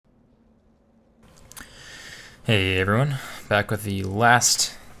Hey everyone, back with the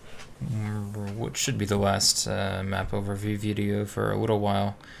last, what should be the last map overview video for a little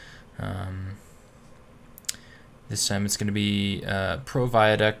while. Um, this time it's going to be Pro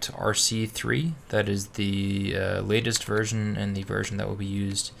Viaduct RC3. That is the latest version and the version that will be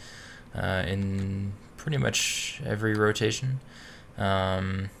used in pretty much every rotation.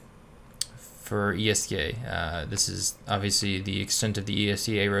 For ESCA. This is obviously the extent of the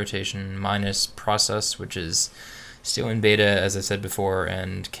ESCA rotation minus process, which is still in beta, as I said before,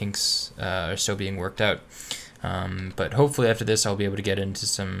 and kinks are still being worked out. But hopefully after this I'll be able to get into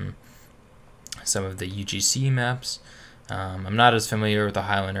some of the UGC maps. I'm not as familiar with the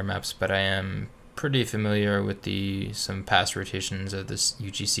Highlander maps, but I am pretty familiar with some past rotations of this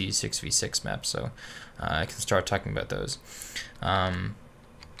UGC 6v6 map, so I can start talking about those.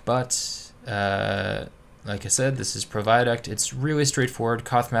 Like I said, this is Pro Viaduct. It's really straightforward.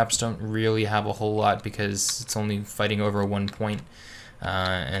 Koth maps don't really have a whole lot because it's only fighting over 1 point,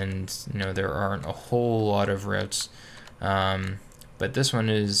 and there aren't a whole lot of routes. But this one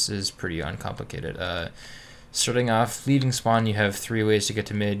is pretty uncomplicated. Starting off, leaving spawn, you have 3 ways to get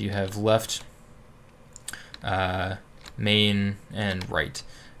to mid. You have left, main, and right.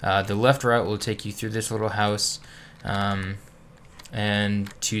 The left route will take you through this little house and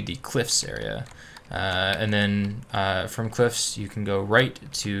to the cliffs area. And then from cliffs you can go right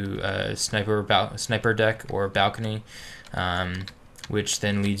to sniper deck or balcony, which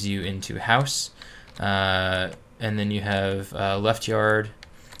then leads you into house. And then you have left yard,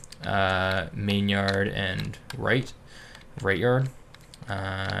 main yard, and right yard.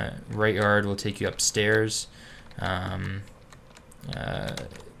 Right yard will take you upstairs,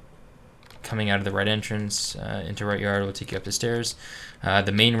 coming out of the right entrance into right yard will take you up the stairs.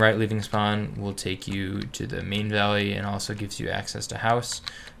 The main right leaving spawn will take you to the main valley and also gives you access to house.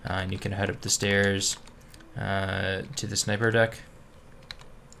 And you can head up the stairs to the sniper deck.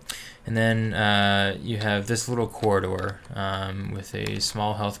 And then you have this little corridor with a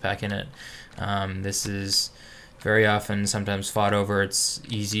small health pack in it. This is very often sometimes fought over. It's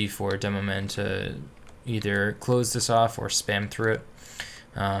easy for demo men to either close this off or spam through it.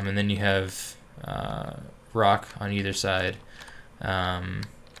 And then you have rock on either side. And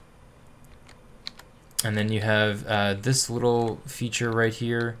then you have this little feature right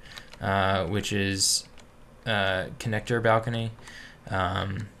here, which is connector balcony.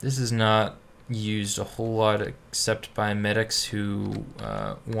 This is not used a whole lot except by medics who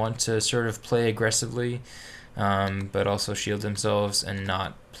want to sort of play aggressively, but also shield themselves and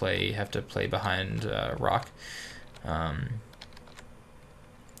not have to play behind rock.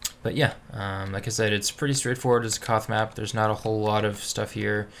 But yeah, like I said, it's pretty straightforward as a Koth map. There's not a whole lot of stuff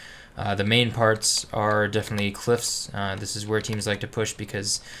here. The main parts are definitely cliffs. This is where teams like to push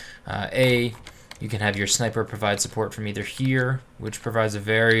because A, you can have your sniper provide support from either here, which provides a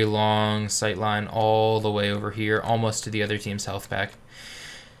very long sight line all the way over here, almost to the other team's health pack.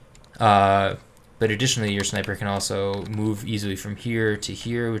 But additionally, your sniper can also move easily from here to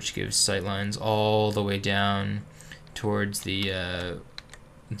here, which gives sight lines all the way down towards the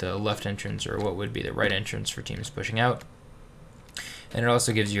left entrance, or what would be the right entrance for teams pushing out. And it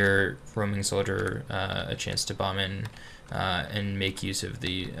also gives your roaming soldier a chance to bomb in and make use of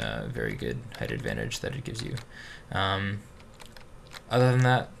the very good height advantage that it gives you. Other than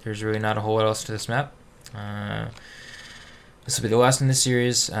that, there's really not a whole lot else to this map. This will be the last in this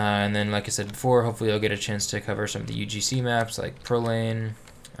series, and then like I said before, hopefully I'll get a chance to cover some of the UGC maps like Pro Lane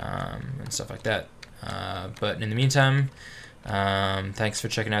and stuff like that. But in the meantime, thanks for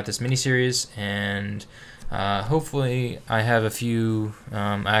checking out this mini-series, and hopefully I have a few,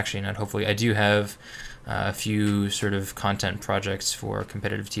 actually not hopefully, I do have a few sort of content projects for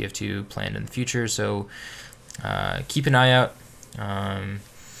competitive TF2 planned in the future, so keep an eye out.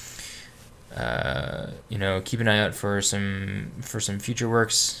 Keep an eye out for some future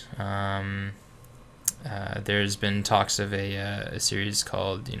works. There's been talks of a series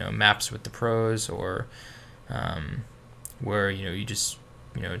called Maps with the Pros, or where you just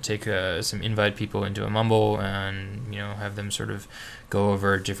take some invite people into a mumble and have them sort of go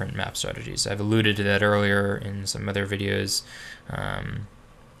over different map strategies. I've alluded to that earlier in some other videos,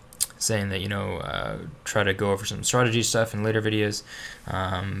 saying that try to go over some strategy stuff in later videos,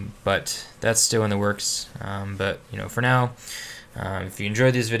 but that's still in the works. But for now, if you enjoy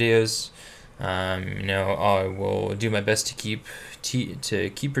these videos, I will do my best to keep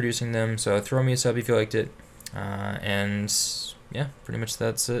producing them. So throw me a sub if you liked it. And yeah, pretty much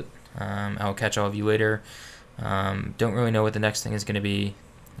that's it. I'll catch all of you later. Don't really know what the next thing is going to be,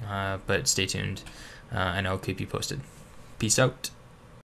 but stay tuned, and I'll keep you posted. Peace out.